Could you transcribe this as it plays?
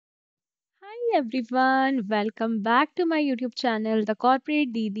Hi everyone, welcome back to my YouTube channel, The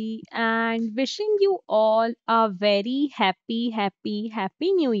Corporate Didi, and wishing you all a very happy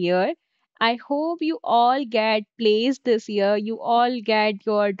new year. I hope you all get placed this year. You all get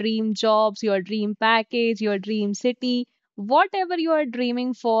your dream jobs, your dream package, your dream city, whatever you are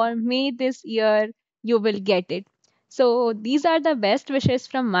dreaming for. May this year you will get it. So, these are the best wishes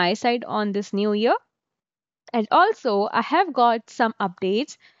from my side on this new year. And also, I have got some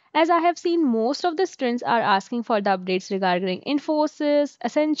updates as I have seen most of the students are asking for the updates regarding Infosys,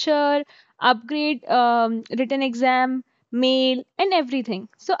 Accenture, upgrade written exam, mail, and everything.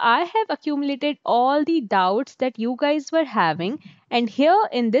 So I have accumulated all the doubts that you guys were having. And here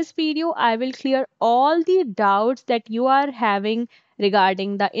in this video, I will clear all the doubts that you are having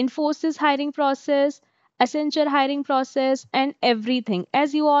regarding the Infosys hiring process, Accenture hiring process and everything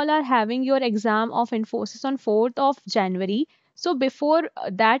as you all are having your exam of Infosys on 4th of January. So before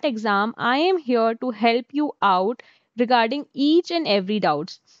that exam, I am here to help you out regarding each and every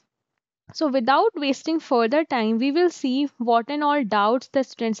doubts. So without wasting further time, we will see what and all doubts the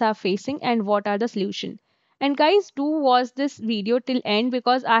students are facing and what are the solution. And guys, do watch this video till end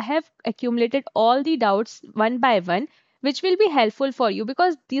because I have accumulated all the doubts one by one, which will be helpful for you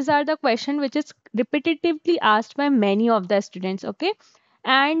because these are the question which is repetitively asked by many of the students. Okay,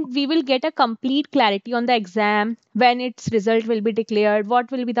 and we will get a complete clarity on the exam, when its result will be declared,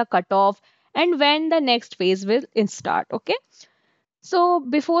 what will be the cutoff, and when the next phase will start. Okay, so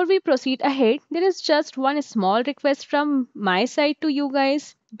before we proceed ahead, there is just one small request from my side to you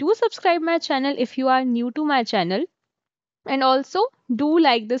guys. Do subscribe my channel if you are new to my channel, and also do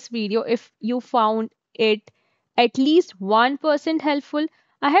like this video if you found it at least 1% helpful.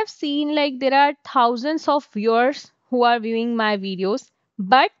 I have seen like there are thousands of viewers who are viewing my videos,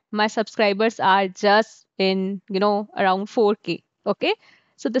 but my subscribers are just in, around 4K. Okay.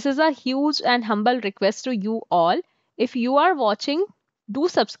 So this is a huge and humble request to you all. If you are watching, do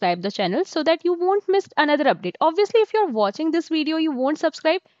subscribe the channel so that you won't miss another update. Obviously, if you're watching this video, you won't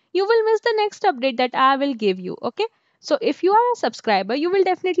subscribe, you will miss the next update that I will give you. Okay. So if you are a subscriber, you will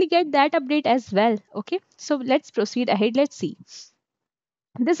definitely get that update as well. Okay, so let's proceed ahead. Let's see.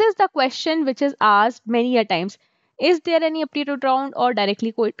 This is the question which is asked many a times. Is there any aptitude round or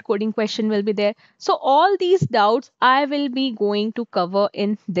directly coding question will be there? So all these doubts I will be going to cover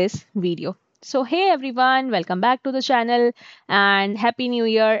in this video. So hey everyone, welcome back to the channel and happy new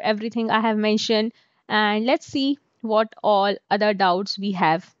year, everything I have mentioned. And let's see what all other doubts we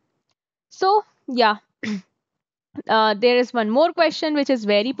have. So yeah, there is one more question which is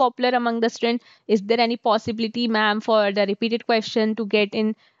very popular among the student. Is there any possibility, ma'am, for the repeated question to get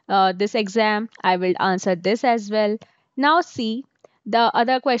in this exam? I will answer this as well. Now see the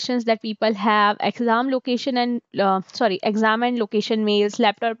other questions that people have: exam location and exam and location mails,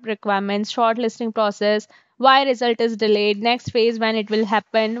 laptop requirements, shortlisting process, why result is delayed, next phase when it will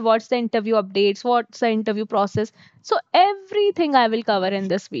happen, what's the interview updates, what's the interview process. So everything I will cover in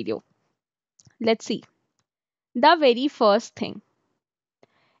this video. Let's see. The very first thing,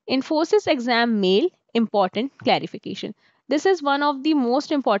 Infosys exam mail, important clarification. This is one of the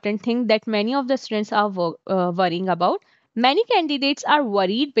most important thing that many of the students are worrying about. Many candidates are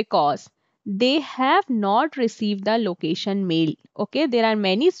worried because they have not received the location mail. Okay, there are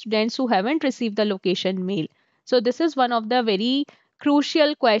many students who haven't received the location mail. So this is one of the very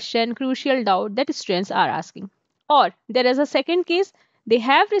crucial question, crucial doubt that students are asking. Or there is a second case, they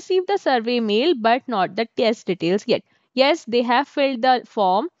have received the survey mail but not the test details yet. Yes, they have filled the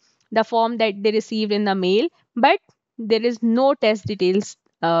form that they received in the mail, but there is no test details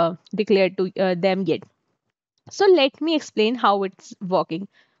declared to them yet. So let me explain how it's working,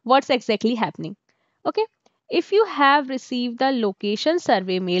 what's exactly happening. Okay, if you have received the location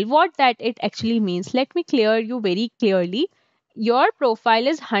survey mail, what that it actually means, let me clear you very clearly. Your profile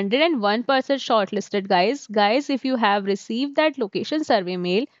is 101% shortlisted, guys. If you have received that location survey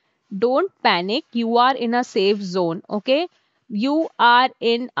mail, don't panic, you are in a safe zone. Okay, you are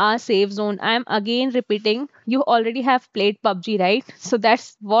in a safe zone. I am again repeating, you already have played PUBG, right? So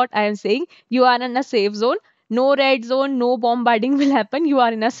that's what I am saying, you are in a safe zone. No red zone, no bombarding will happen, you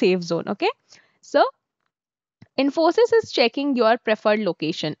are in a safe zone. Okay, so Infosys is checking your preferred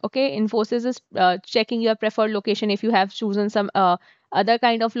location. Okay, Infosys is checking your preferred location. If you have chosen some other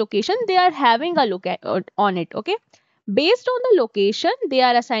kind of location, they are having a look at on it. Okay, based on the location, they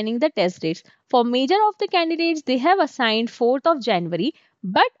are assigning the test dates. For major of the candidates, they have assigned 4th of January.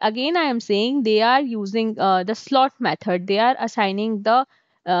 But again, I am saying they are using the slot method. They are assigning the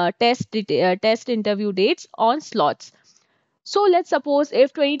test interview dates on slots. So let's suppose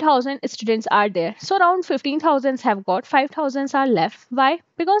if 20,000 students are there, so around 15,000 have got, 5,000 are left. Why?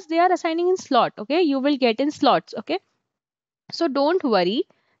 Because they are assigning in slot. Okay, you will get in slots. Okay, so don't worry.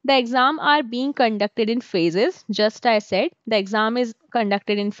 The exam are being conducted in phases. Just I said, the exam is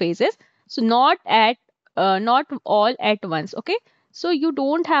conducted in phases. So not all at once. Okay. So you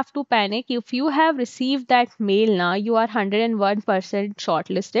don't have to panic. If you have received that mail now, you are 101%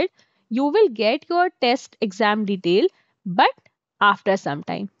 shortlisted. You will get your test exam detail, but after some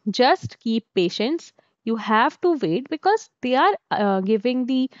time. Just keep patience. You have to wait because they are giving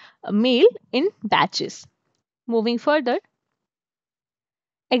the mail in batches. Moving further,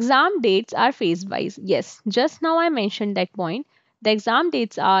 exam dates are phase wise. Yes, just now I mentioned that point. The exam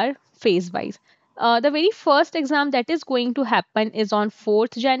dates are phase wise. The very first exam that is going to happen is on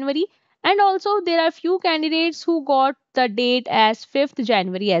 4th January, and also there are few candidates who got the date as 5th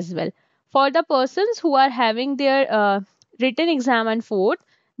January as well. For the persons who are having their written exam on 4th,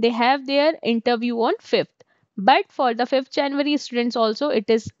 they have their interview on 5th. But for the 5th January students also it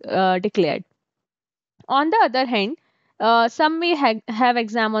is declared. On the other hand, some may have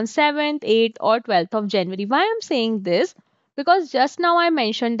exam on 7th, 8th, or 12th of January. Why I'm saying this? Because just now I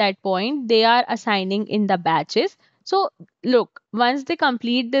mentioned that point, they are assigning in the batches. So, look, once they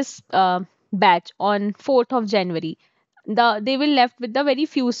complete this batch on 4th of January, they will left with the very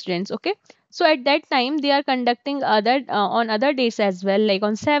few students. Okay. So at that time, they are conducting other on other days as well, like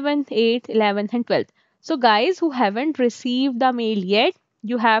on 7th, 8th, 11th, and 12th. So, guys who haven't received the mail yet,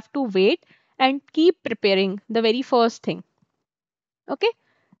 you have to wait and keep preparing the very first thing. Okay,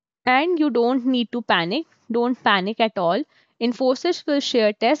 and you don't need to panic. Don't panic at all. Infosys will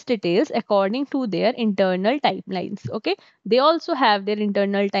share test details according to their internal timelines. Okay, they also have their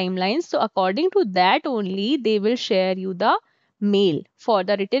internal timelines, so according to that only they will share you the mail for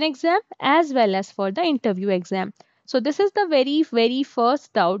the written exam as well as for the interview exam. So this is the very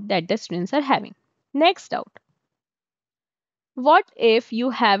first doubt that the students are having. Next doubt: what if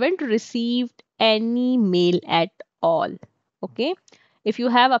you haven't received any mail at all? Okay. If you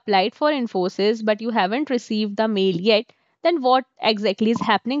have applied for Infosys but you haven't received the mail yet, then what exactly is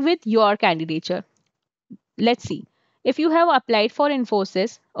happening with your candidature? Let's see. If you have applied for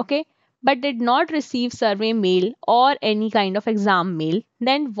Infosys, okay, but did not receive survey mail or any kind of exam mail,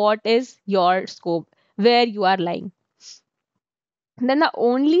 then what is your scope? Where you are lying? Then the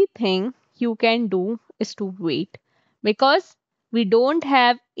only thing you can do is to wait, because we don't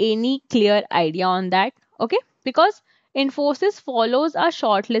have any clear idea on that. Okay, because Infosys follows a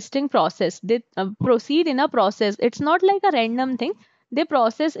shortlisting process. They proceed in a process. It's not like a random thing. They do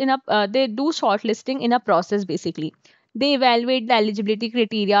shortlisting in a process. Basically, they evaluate the eligibility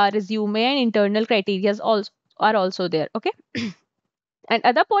criteria, resume, and internal criteria also are also there. Okay. And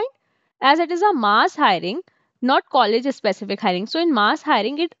other point, as it is a mass hiring, not college specific hiring. So in mass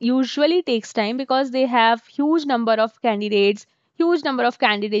hiring, it usually takes time because they have huge number of candidates, huge number of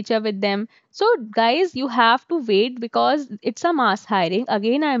candidature with them. So guys, you have to wait because it's a mass hiring.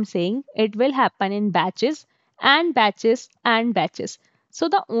 Again, I am saying it will happen in batches and batches and batches. So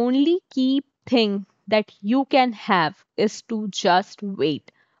the only key thing that you can have is to just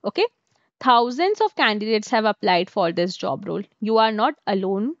wait. Okay. Thousands of candidates have applied for this job role. You are not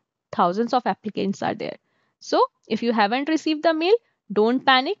alone. Thousands of applicants are there. So, if you haven't received the mail, don't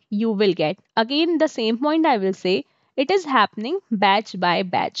panic. You will get. Again, the same point I will say, it is happening batch by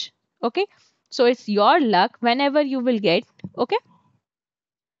batch. Okay. So, it's your luck whenever you will get. Okay.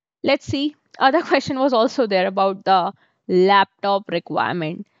 Let's see. Other question was also there about the laptop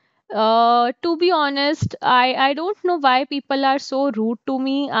requirement. To be honest, I don't know why people are so rude to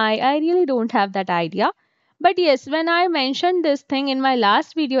me. I really don't have that idea. But yes, when I mentioned this thing in my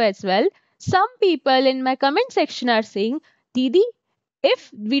last video as well, some people in my comment section are saying, Didi,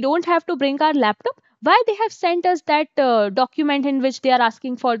 if we don't have to bring our laptop, why they have sent us that document in which they are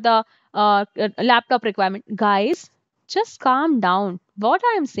asking for the laptop requirement? Guys, just calm down. What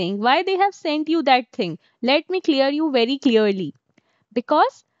I am saying, why they have sent you that thing? Let me clear you very clearly.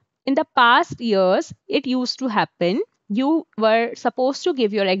 Because in the past years, it used to happen. You were supposed to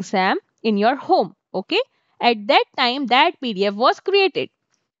give your exam in your home. Okay. At that time, that PDF was created.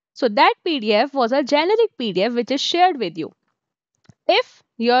 So that PDF was a generic PDF which is shared with you. If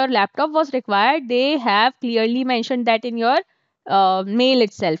your laptop was required, they have clearly mentioned that in your mail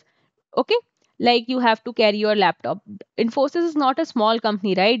itself. Okay, like you have to carry your laptop. Infosys is not a small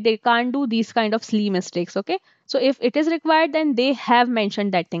company, right? They can't do these kind of silly mistakes. Okay, so if it is required, then they have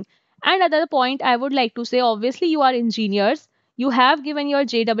mentioned that thing. And another point I would like to say, obviously you are engineers, you have given your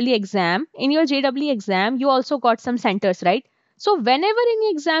JEE exam. In your JEE exam you also got some centers, right? So whenever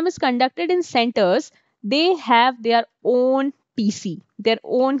any exam is conducted in centers, they have their own PC, their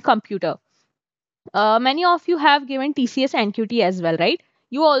own computer. Many of you have given TCS NQT as well, right?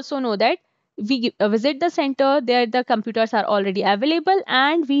 You also know that visit the center, there the computers are already available,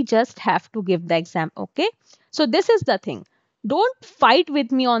 and we just have to give the exam. Okay, so this is the thing. Don't fight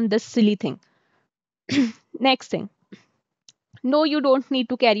with me on this silly thing. Next thing, no, you don't need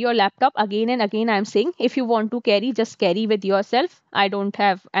to carry your laptop. Again and again I'm saying, if you want to carry, just carry with yourself. I don't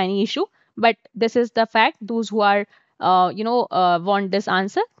have any issue, but this is the fact. Those who are want this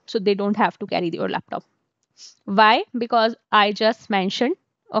answer, so they don't have to carry your laptop. Why? Because I just mentioned.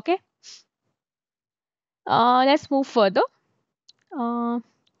 Okay, let's move further. uh,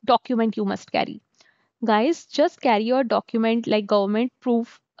 Document you must carry. Guys, just carry your document like government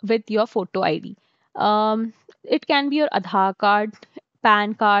proof with your photo ID. It can be your Aadhaar card,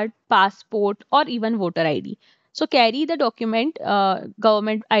 PAN card, passport, or even voter ID. So carry the document,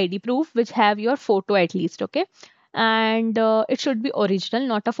 government ID proof, which have your photo at least. Okay, and it should be original,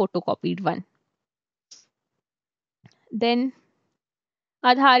 not a photocopied one. Then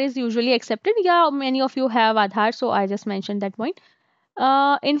Aadhaar is usually accepted. Yeah, many of you have Aadhaar, so I just mentioned that point.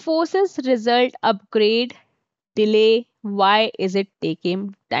 Infosys result upgrade delay. Why is it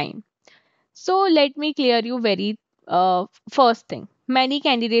taking time? So let me clear you very first thing. Many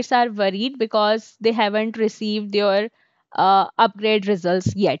candidates are worried because they haven't received their upgrade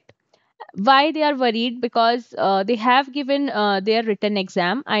results yet. Why they are worried? Because they have given their written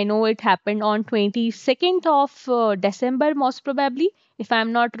exam. I know it happened on 22nd of December, most probably, if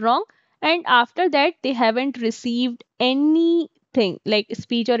I'm not wrong. And after that, they haven't received anything like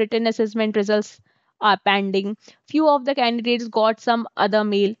speech or written assessment results are pending. Few of the candidates got some other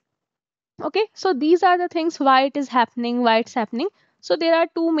mail. Okay, so these are the things why it is happening, why it's happening. So there are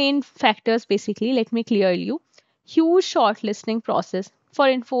two main factors basically. Let me clear you. Huge shortlisting process. For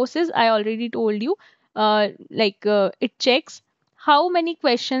Infosys, I already told you, it checks how many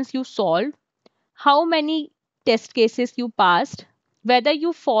questions you solved, how many test cases you passed, whether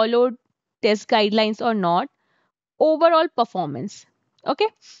you followed test guidelines or not, overall performance. Okay,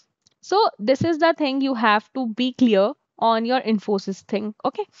 so this is the thing you have to be clear on your Infosys thing.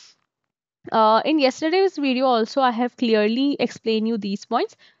 Okay, in yesterday's video also I have clearly explained you these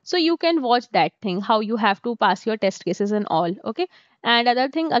points, so you can watch that thing how you have to pass your test cases and all. Okay, and other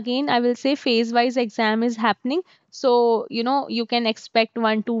thing, again I will say, phase wise exam is happening, so you can expect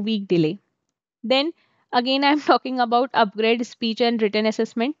 1-2 week delay. Then again, I'm talking about upgrade speech and written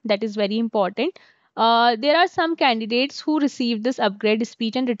assessment. That is very important. There are some candidates who received this upgrade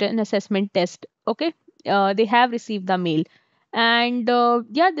speech and written assessment test. Okay, they have received the mail, and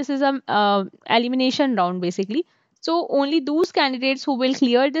yeah, this is a elimination round basically. So only those candidates who will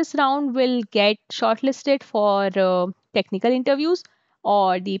clear this round will get shortlisted for technical interviews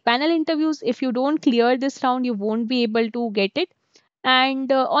or the panel interviews. If you don't clear this round, you won't be able to get it.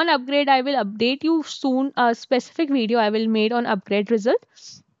 And on upgrade, I will update you soon. A specific video I will made on upgrade result.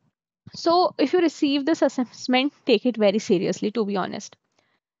 So if you receive this assessment, take it very seriously, to be honest.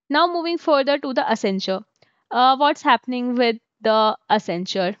 Now moving further to the Accenture. What's happening with the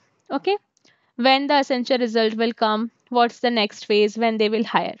Accenture? Okay, when the Accenture result will come, what's the next phase when they will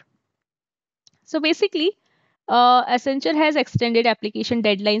hire? So basically, Accenture has extended application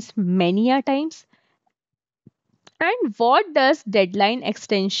deadlines many a times. And what does deadline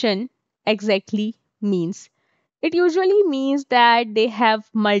extension exactly means? It usually means that they have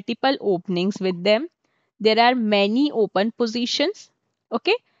multiple openings with them. There are many open positions.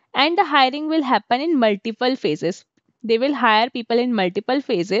 Okay. And the hiring will happen in multiple phases. They will hire people in multiple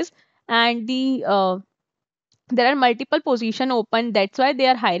phases, and there are multiple position open. That's why they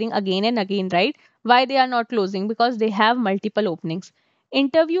are hiring again and again, right? Why they are not closing? Because they have multiple openings.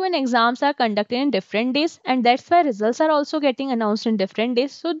 Interview and exams are conducted in different days, and that's why results are also getting announced in different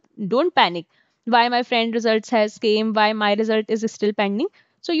days. So don't panic. Why my friend results has came? Why my result is still pending?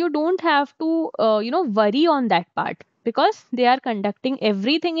 So you don't have to worry on that part, because they are conducting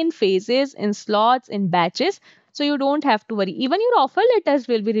everything in phases, in slots, in batches. So you don't have to worry. Even your offer letters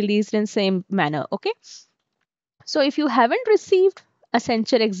will be released in same manner. Okay, so if you haven't received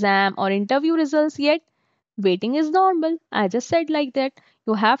Accenture exam or interview results yet, waiting is normal. I just said like that.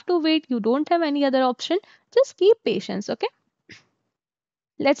 You have to wait. You don't have any other option. Just keep patience, okay?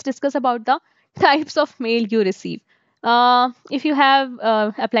 Let's discuss about the types of mail you receive. If you have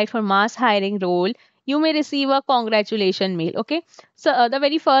applied for mass hiring role, you may receive a congratulation mail. Okay, so the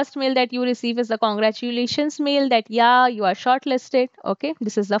very first mail that you receive is the congratulations mail, that yeah, you are shortlisted. Okay,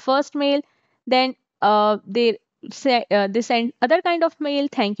 this is the first mail. Then they send other kind of mail.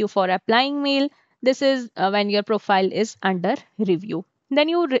 Thank you for applying mail. This is when your profile is under review. then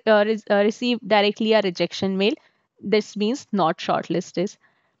you receive directly a rejection mail. This means not shortlisted.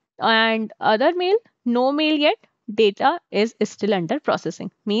 And other mail, no mail yet, data is still under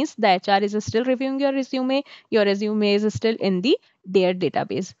processing, means the HR is still reviewing your resume is still in the their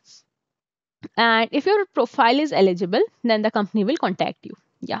database. And if your profile is eligible, then the company will contact you.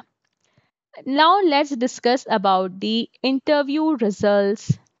 Yeah. Now let's discuss about the interview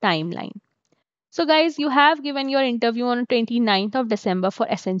results timeline. So guys, you have given your interview on 29th of December for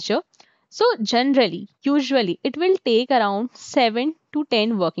Accenture. So generally, usually it will take around 7 to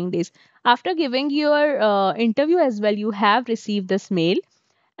 10 working days. After giving your interview as well, you have received this mail,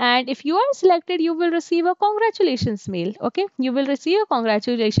 and if you are selected, you will receive a congratulations mail. Okay, you will receive a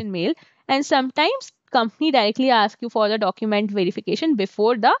congratulation mail, and sometimes company directly ask you for the document verification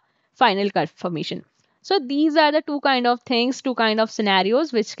before the final confirmation. So these are the two kind of things, two kind of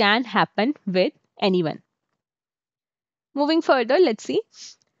scenarios which can happen with anyone. Moving further, let's see.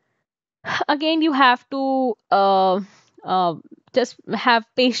 Again, you have to uh, just have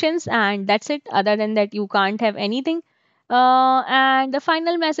patience, and that's it. Other than that, you can't have anything. And the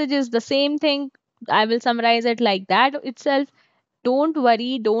final message is the same thing. I will summarize it like that itself. Don't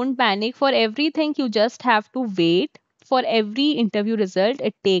worry, don't panic. For everything, you just have to wait. For every interview result,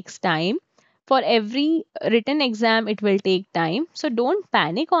 it takes time. For every written exam, it will take time. So don't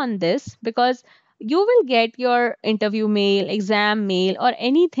panic on this, because you will get your interview mail, exam mail, or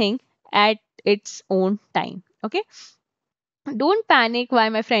anything at its own time. Okay, don't panic why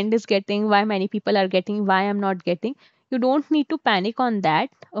my friend is getting, why many people are getting, why I'm not getting. You don't need to panic on that.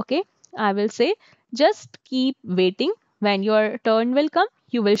 Okay, I will say, just keep waiting. When your turn will come,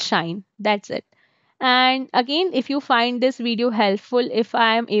 you will shine. That's it. And again, if you find this video helpful, if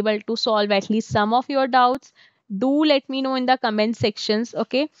I am able to solve at least some of your doubts, do let me know in the comment sections.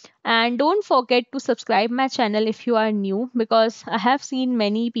 Okay, and don't forget to subscribe my channel if you are new, because I have seen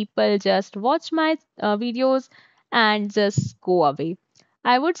many people just watch my videos and just go away.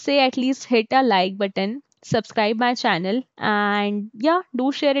 I would say at least hit a like button, subscribe my channel, and yeah,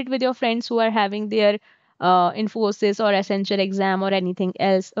 do share it with your friends who are having their Infosys or Accenture exam or anything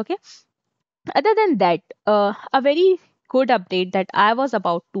else. Okay. Other than that, a very good update that I was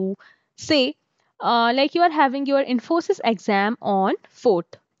about to say, like you are having your Infosys exam on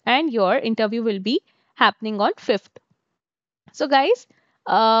 4th, and your interview will be happening on 5th. So, guys,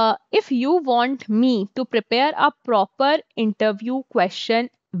 if you want me to prepare a proper interview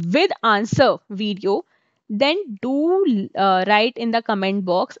question with answer video, then do write in the comment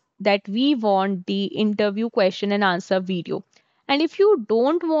box that we want the interview question and answer video. And if you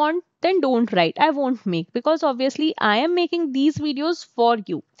don't want, then don't write. I won't make, because obviously I am making these videos for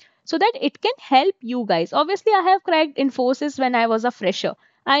you so that it can help you guys. Obviously, I have cracked Infosys when I was a fresher.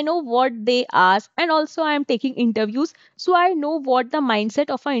 I know what they ask, and also I am taking interviews, so I know what the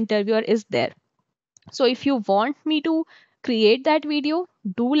mindset of an interviewer is there. So if you want me to create that video,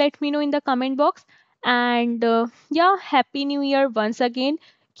 do let me know in the comment box. And yeah, happy new year once again.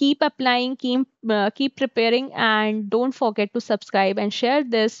 Keep applying, keep preparing, and don't forget to subscribe and share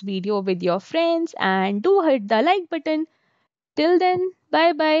this video with your friends, and do hit the like button. Till then,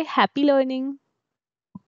 bye bye, happy learning.